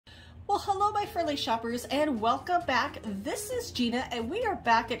Well, hello my friendly shoppers and welcome back. This is Gina and we are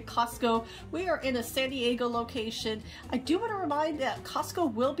back at Costco. We are in a San Diego location. I do want to remind that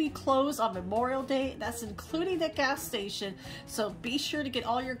Costco will be closed on Memorial Day. That's including the gas station. So be sure to get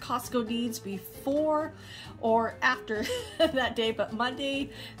all your Costco needs before or after that day, but Monday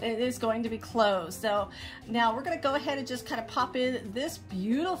it is going to be closed. So now we're going to go ahead and just kind of pop in this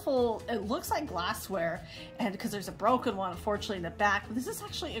beautiful, it looks like glassware, and because there's a broken one unfortunately in the back, but this is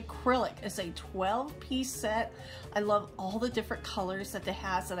actually acrylic. It's a 12-piece set. I love all the different colors that it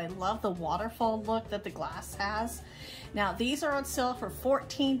has, and I love the waterfall look that the glass has. Now these are on sale for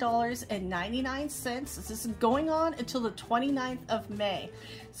 $14.99. This is going on until the 29th of May.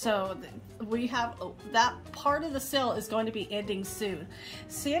 So we have that part of the sale is going to be ending soon.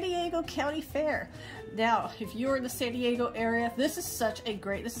 San Diego County Fair. Now, if you're in the San Diego area, this is such a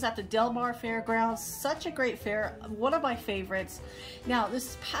great, this is at the Del Mar Fairgrounds, such a great fair, one of my favorites. Now,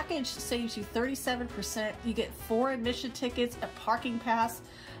 this package saves you 37%. You get 4 admission tickets, a parking pass.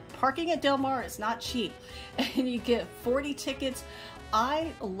 Parking at Del Mar is not cheap, and you get 40 tickets.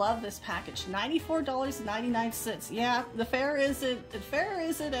 I love this package, $94.99. Yeah, the fair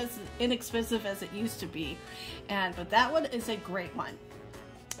isn't as inexpensive as it used to be, but that one is a great one.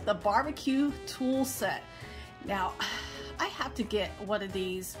 The barbecue tool set. Now, I have to get one of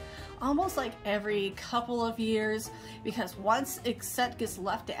these almost like every couple of years, because once a set gets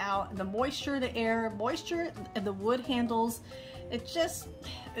left out, the moisture in the air, moisture and the wood handles, it just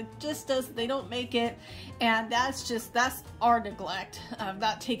does, they don't make it, and that's our neglect of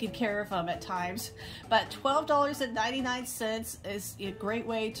not taking care of them at times. But $12.99 is a great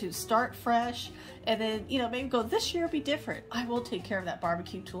way to start fresh, and then, you know, maybe go, this year will be different. I will take care of that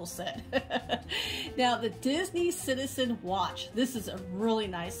barbecue tool set. Now, the Disney Citizen watch. This is a really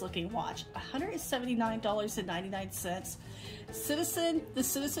nice looking watch, $179.99. The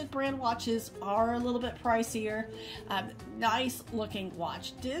Citizen brand watches are a little bit pricier. Nice looking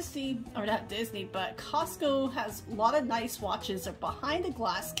watch. Disney, or not Disney, but Costco has a lot of nice watches. They're behind the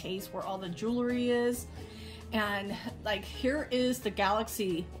glass case where all the jewelry is. And like, here is the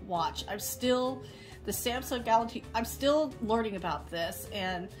Galaxy watch. The Samsung Galaxy, I'm still learning about this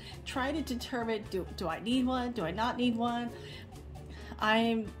and trying to determine, do I need one? Do I not need one?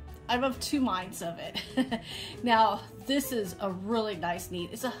 I'm of two minds of it. Now, this is a really nice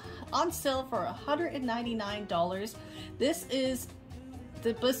need. It's on sale for $199. This is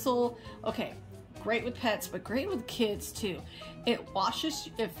the Bissell, okay, great with pets, but great with kids too. It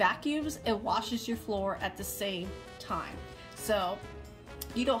vacuums, it washes your floor at the same time. So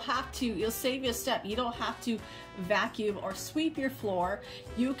you don't have to, it'll save you a step. You don't have to vacuum or sweep your floor.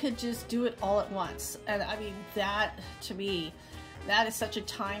 You could just do it all at once. And I mean, that to me, that is such a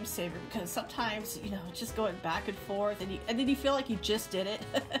time saver, because sometimes, you know, just going back and forth and then you feel like you just did it.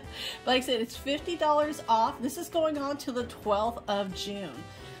 But like I said, it's $50 off. This is going on till the 12th of June.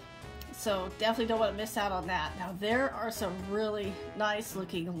 So definitely don't want to miss out on that. Now, there are some really nice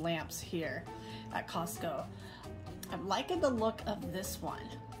looking lamps here at Costco. I'm liking the look of this one,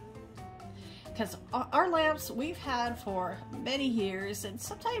 because our lamps we've had for many years, and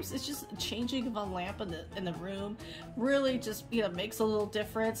sometimes it's just changing of a lamp in the room really just, you know, makes a little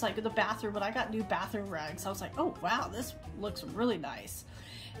difference. Like in the bathroom, when I got new bathroom rags, I was like, oh wow, this looks really nice.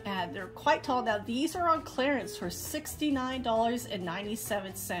 And they're quite tall. Now these are on clearance for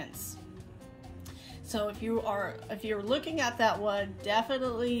 $69.97. So if you're looking at that one,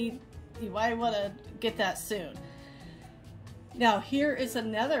 definitely you might want to get that soon. Now here is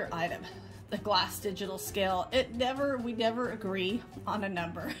another item, the glass digital scale. We never agree on a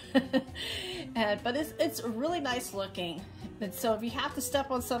number, but it's really nice looking. And so if you have to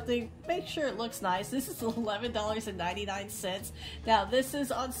step on something, make sure it looks nice. This is $11.99. Now this is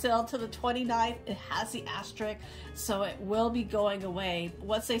on sale till the 29th. It has the asterisk, so it will be going away.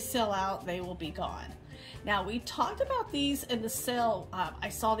 Once they sell out, they will be gone. Now, we talked about these in the sale. I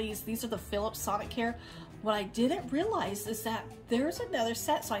saw these are the Philips Sonic Care. What I didn't realize is that there's another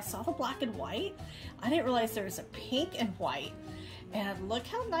set. So I saw the black and white. I didn't realize there was a pink and white. And look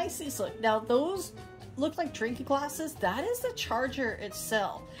how nice these look. Now, those look like drinking glasses. That is the charger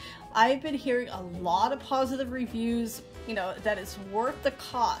itself. I've been hearing a lot of positive reviews, you know, that it's worth the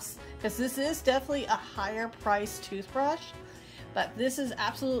cost, because this is definitely a higher price toothbrush. But this is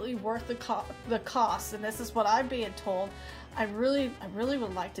absolutely worth the cost, and this is what I'm being told. I really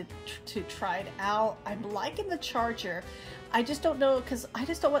would like to try it out. I'm liking the charger. I just don't know, because I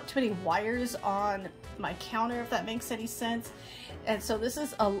just don't want too many wires on my counter, if that makes any sense. And so this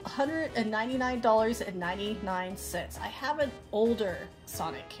is $199.99. I have an older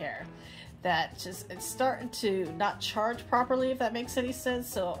Sonic Care that just, it's starting to not charge properly, if that makes any sense.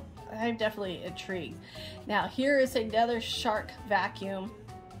 So I'm definitely intrigued. Now here is another Shark vacuum.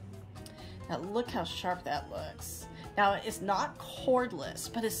 Now look how sharp that looks. Now it's not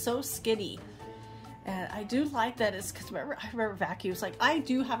cordless, but it's so skinny. And I do like that. It's because I remember vacuums. Like, I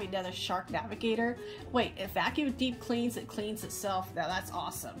do have another Shark Navigator. Wait, if vacuum deep cleans, it cleans itself. Now that's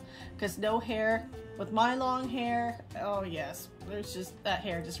awesome. Because no hair. With my long hair, oh yes, there's just, that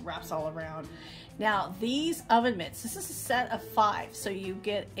hair just wraps all around. Now these oven mitts, this is a set of 5. So you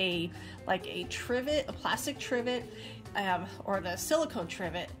get like a trivet, a plastic trivet, or the silicone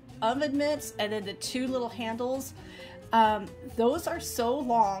trivet, oven mitts, and then the 2 little handles. Those are so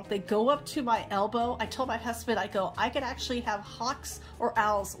long, they go up to my elbow. I told my husband, I could actually have hawks or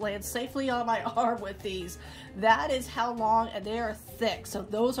owls land safely on my arm with these. That is how long, and they are thick. So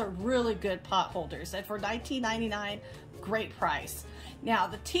those are really good pot holders. And for $19.99, great price. Now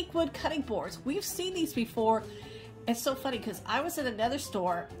the teak wood cutting boards, we've seen these before. It's so funny because I was in another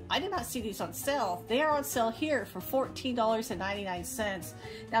store. I did not see these on sale. They are on sale here for $14.99.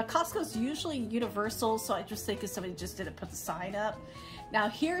 Now Costco's usually universal, so I just think somebody just didn't put the sign up. Now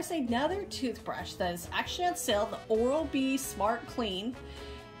here's another toothbrush that is actually on sale, the Oral-B Smart Clean.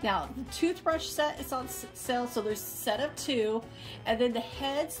 Now the toothbrush set is on sale, so there's a set of 2, and then the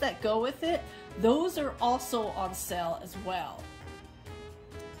heads that go with it, those are also on sale as well.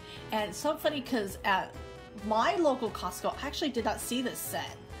 And it's so funny because at my local Costco, I actually did not see this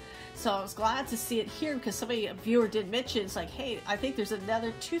set. So I was glad to see it here because a viewer did mention, it's like, hey, I think there's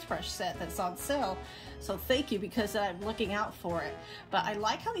another toothbrush set that's on sale. So thank you, because I'm looking out for it. But I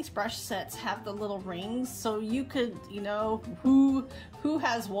like how these brush sets have the little rings, so you could, you know, who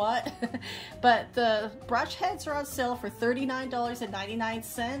has what. But the brush heads are on sale for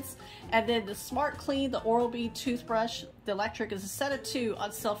 $39.99. And then the Smart Clean, the Oral-B toothbrush, the electric, is a set of 2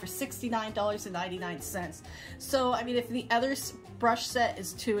 on sale for $69.99. So, I mean, if the other brush set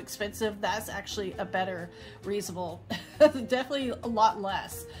is too expensive, that's actually a better, reasonable, definitely a lot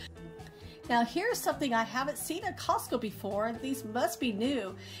less. Now here's something I haven't seen at Costco before. These must be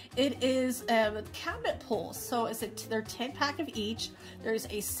new. It is cabinet pulls. So they're 10-pack of each. There's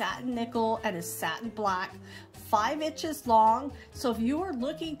a satin nickel and a satin black, 5 inches long. So if you are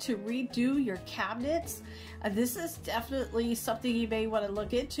looking to redo your cabinets, this is definitely something you may want to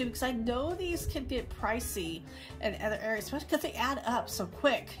look into, because I know these can get pricey in other areas, especially because they add up so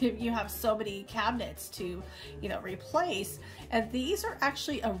quick if you have so many cabinets to, you know, replace. And these are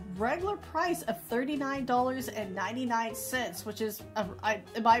actually a regular price of $39.99, which is, in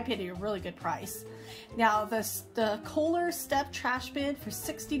my opinion, a really good price. Now the Kohler Step Trash Bin for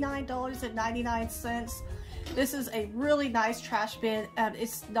 $69.99. This is a really nice trash bin.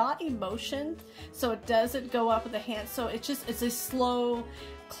 It's not emotion, so it doesn't go up with the hand. So it's a slow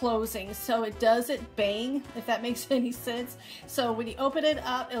closing, so it doesn't bang, if that makes any sense. So when you open it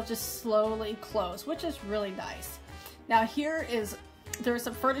up, it'll just slowly close, which is really nice. Now there's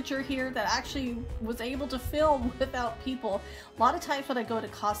some furniture here that actually was able to film without people. A lot of times when I go to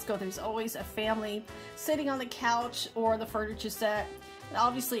Costco, there's always a family sitting on the couch or the furniture set. And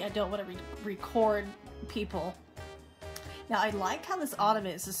obviously I don't want to record people. Now I like how this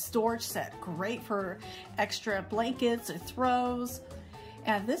ottoman is a storage set, great for extra blankets or throws.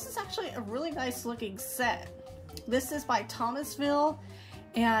 And this is actually a really nice looking set. This is by Thomasville,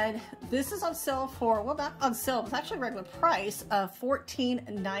 and this is on sale for, well, not on sale, it's actually regular price of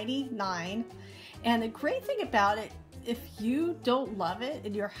 $14.99. And the great thing about it, if you don't love it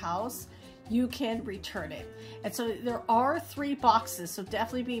in your house, you can return it. And so there are 3 boxes, so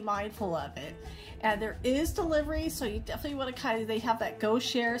definitely be mindful of it. And there is delivery, so you definitely want to they have that Go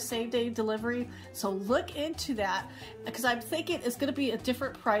Share same day delivery. So look into that, because I'm thinking it's going to be a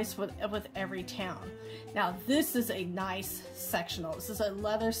different price with every town. Now this is a nice sectional. This is a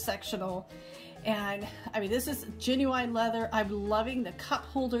leather sectional. And I mean, this is genuine leather. I'm loving the cup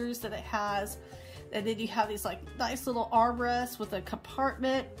holders that it has. And then you have these like nice little armrests with a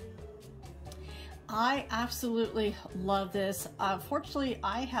compartment. I absolutely love this. Unfortunately,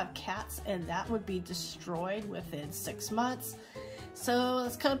 I have cats and that would be destroyed within 6 months. So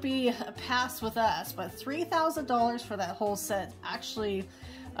it's going to be a pass with us, but $3,000 for that whole set, actually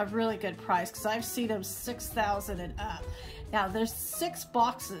a really good price, because I've seen them $6,000 and up. Now there's 6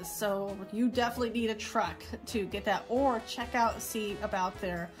 boxes, so you definitely need a truck to get that, or check out and see about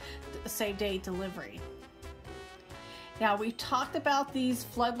their same day delivery. Now we've talked about these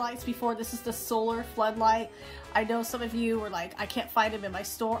floodlights before. This is the solar floodlight. I know some of you were like, I can't find them in my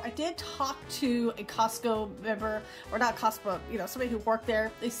store. I did talk to a Costco member, or not Costco, you know, somebody who worked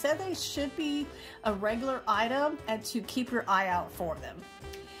there. They said they should be a regular item and to keep your eye out for them.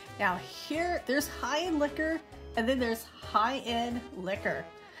 Now here, there's high-end liquor, and then there's high-end liquor.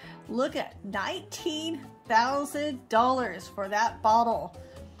 Look at $19,000 for that bottle.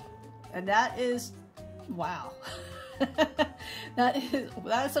 And that is, wow. that is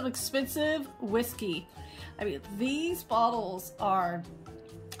some expensive whiskey. I mean, these bottles are,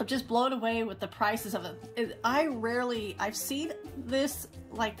 I'm just blown away with the prices of it. I've seen this,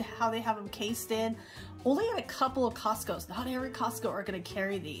 like how they have them cased in, only at a couple of Costco's. Not every Costco are going to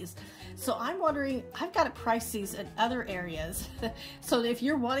carry these. So I'm wondering, I've got to price these in other areas. So if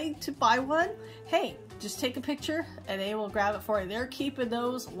you're wanting to buy one, hey, just take a picture and they will grab it for you. They're keeping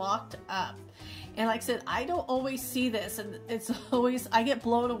those locked up. And like I said, I don't always see this, and it's always, I get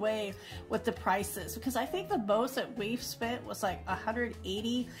blown away with the prices, because I think the most that we've spent was like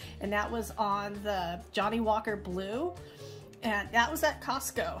 $180, and that was on the Johnny Walker Blue, and that was at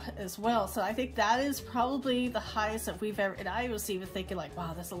Costco as well. So I think that is probably the highest that we've ever, and I was even thinking like,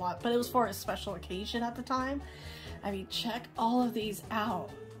 wow, that's a lot, but it was for a special occasion at the time. I mean, check all of these out.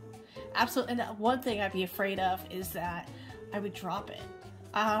 Absolutely. And one thing I'd be afraid of is that I would drop it.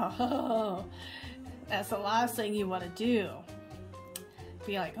 Oh, that's the last thing you want to do.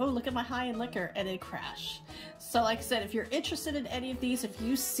 Be like, oh, look at my high-end liquor, and then crash. So like I said, if you're interested in any of these, if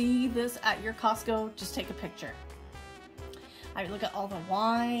you see this at your Costco, just take a picture. I mean, look at all the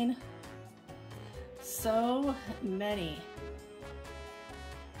wine. So many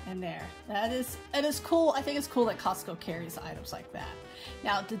in there. It is cool. I think it's cool that Costco carries items like that.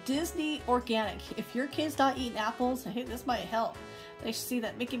 Now, the Disney Organic, if your kid's not eating apples, hey, this might help. They should see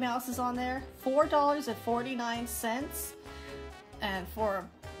that Mickey Mouse is on there. $4.49 and for a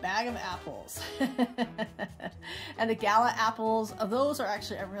bag of apples. And the Gala apples, those are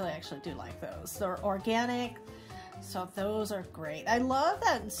actually, I really actually do like those. They're organic, so those are great. I love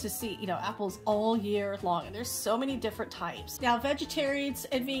that to see, you know, apples all year long, and there's so many different types. Now, vegetarians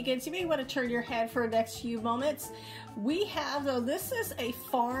and vegans, you may want to turn your head for the next few moments. We have, though, this is a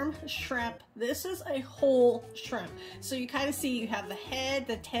farm shrimp. This is a whole shrimp. So you kind of see you have the head,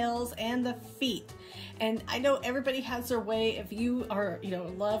 the tails, and the feet. And I know everybody has their way. If you are, you know,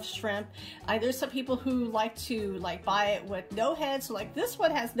 love shrimp, there's some people who like to buy it with no heads. So like this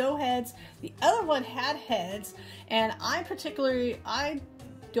one has no heads. The other one had heads. And I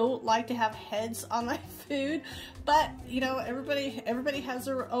don't like to have heads on my food, but you know, everybody has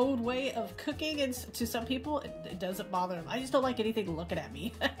their own way of cooking, and to some people it doesn't bother them. I just don't like anything looking at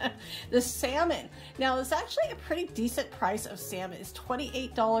me. The salmon, now it's actually a pretty decent price of salmon. It's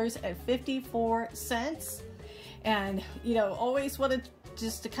 $28.54, and you know, always wanted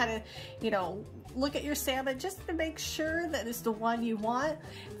just to kind of, you know, look at your salmon just to make sure that it's the one you want.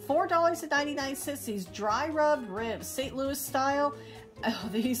 $4.99, these dry rub ribs, St. Louis style. Oh,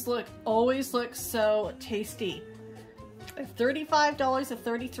 these always look so tasty.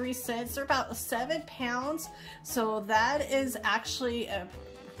 $35.33. They're about 7 pounds, so that is actually a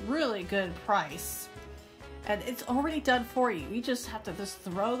really good price. And it's already done for you. You just have to just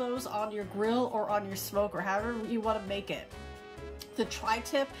throw those on your grill or on your smoke or however you want to make it. The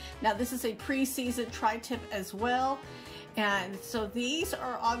tri-tip, now this is a pre-seasoned tri-tip as well. And so these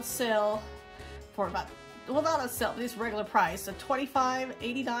are on sale for about, well, not on sale, but it's regular price. So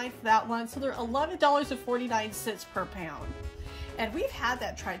 $25.89 for that one. So they're $11.49 per pound. And we've had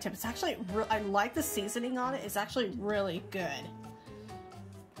that tri-tip. It's actually, I like the seasoning on it. It's actually really good.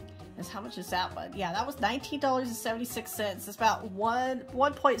 And how much is that one? Yeah, that was $19.76. It's about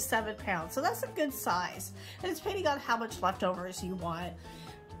 1.7 pounds. So that's a good size. And it's depending on how much leftovers you want.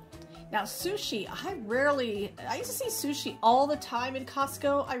 Now, sushi, I used to see sushi all the time in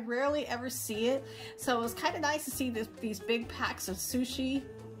Costco. I rarely ever see it. So it was kind of nice to see these big packs of sushi.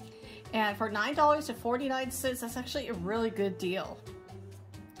 And for $9.49, that's actually a really good deal.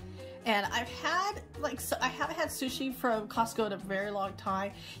 And I haven't had sushi from Costco in a very long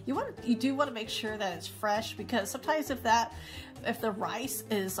time. You do want to make sure that it's fresh, because sometimes if the rice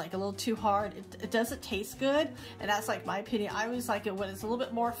is like a little too hard, it doesn't taste good. And that's like my opinion. I always like it when it's a little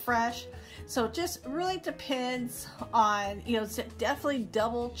bit more fresh. So it just really depends on, you know, definitely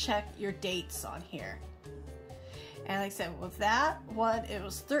double check your dates on here. And like I said, with that one, it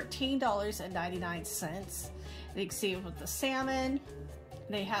was $13.99. And you can see with the salmon,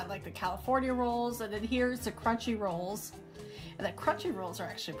 they had like the California rolls, and then here's the crunchy rolls. And the crunchy rolls are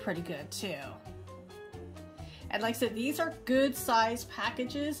actually pretty good too. And like I said, these are good size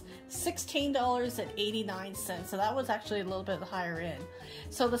packages, $16.89. So that was actually a little bit higher end.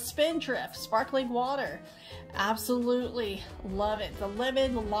 So the Spindrift sparkling water, absolutely love it. The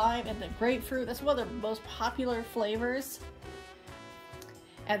lemon, the lime, and the grapefruit, that's one of the most popular flavors.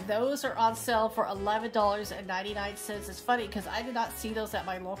 And those are on sale for $11.99. It's funny because I did not see those at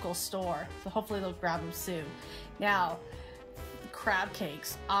my local store. So hopefully they'll grab them soon. Now, crab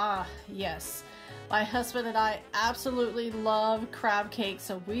cakes. Ah, yes. My husband and I absolutely love crab cakes,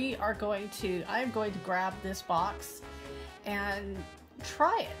 so I'm going to grab this box and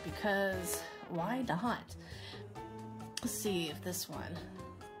try it, because why not? Let's see if this one.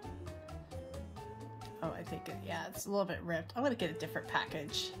 Oh, I think yeah, it's a little bit ripped. I'm gonna get a different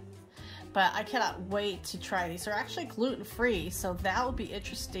package. But I cannot wait to try these. They're actually gluten-free, so that will be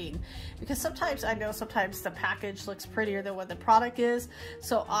interesting. Because sometimes, I know sometimes the package looks prettier than what the product is.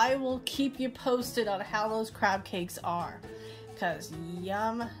 So I will keep you posted on how those crab cakes are. Because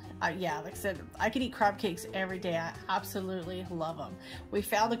yum. Yeah, like I said, I can eat crab cakes every day. I absolutely love them. We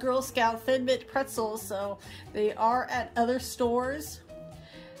found the Girl Scout Thin Mint pretzels, so they are at other stores.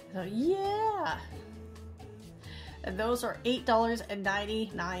 So yeah. And those are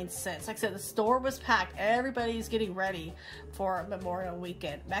 $8.99. Like I said, the store was packed. Everybody's getting ready for Memorial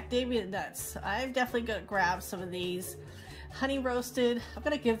Weekend. Macadamia nuts. I'm definitely going to grab some of these. Honey roasted. I'm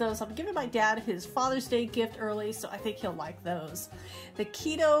going to give those. I'm giving my dad his Father's Day gift early, so I think he'll like those. The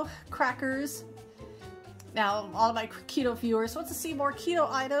keto crackers. Now, all of my keto viewers want to see more keto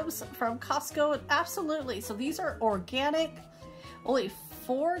items from Costco. Absolutely. So these are organic. Only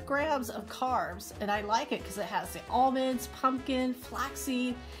 4 grams of carbs, and I like it because it has the almonds, pumpkin,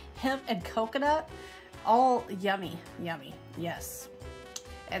 flaxseed, hemp, and coconut. All yummy, yummy, yes.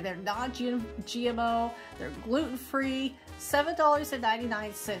 And they're non-GMO, they're gluten-free,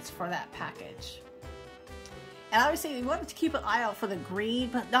 $7.99 for that package. And obviously you want to keep an eye out for the green,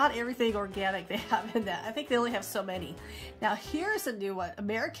 but not everything organic they have in that. I think they only have so many. Now here's a new one,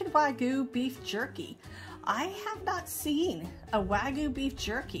 American Wagyu beef jerky. I have not seen a Wagyu beef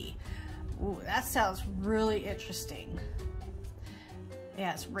jerky. Ooh, that sounds really interesting.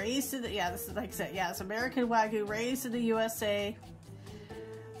 Yeah, it's raised in the, yeah, this is like I said, yeah, it's American Wagyu raised in the USA.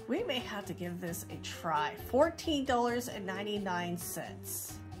 We may have to give this a try.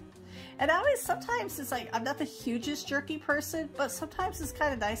 $14.99. And I always, sometimes it's like, I'm not the hugest jerky person, but sometimes it's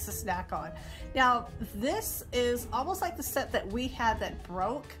kind of nice to snack on. Now, this is almost like the set that we had that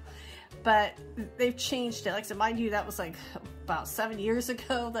broke, but they've changed it. Like I said, mind you, that was like about 7 years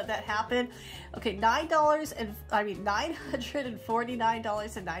ago that happened. Okay,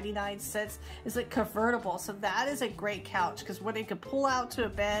 $949.99 is like convertible. So that is a great couch, because when it can pull out to a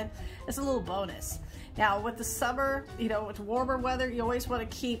bed, it's a little bonus. Now with the summer, you know, with warmer weather, you always want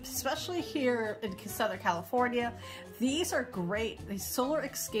to keep, especially here in Southern California, these are great, these solar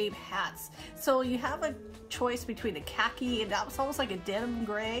escape hats. So you have a choice between the khaki, and that was almost like a denim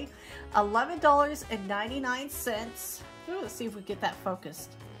gray. $11.99. Ooh, let's see if we get that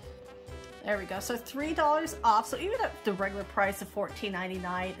focused. There we go. So $3 off. So even at the regular price of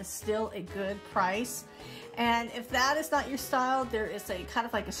 $14.99 is still a good price. And if that is not your style, there is a kind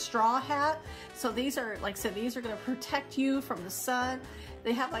of like a straw hat. So these are, like I said, these are going to protect you from the sun.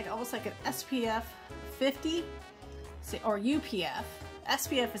 They have like almost like an SPF 50 or UPF.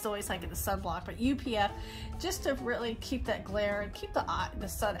 SPF is always like in the sunblock, but UPF, just to really keep that glare and keep the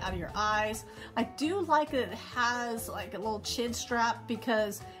sun out of your eyes. I do like that it has like a little chin strap,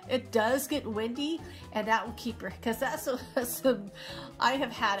 because it does get windy, and that will keep your, because that's I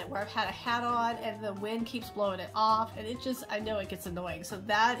have had it where I've had a hat on and the wind keeps blowing it off, and it just, I know it gets annoying. So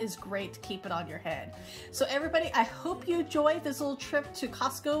that is great to keep it on your head. So everybody, I hope you enjoyed this little trip to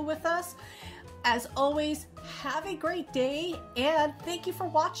Costco with us. As always, have a great day, and thank you for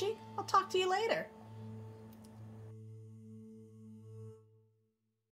watching. I'll talk to you later.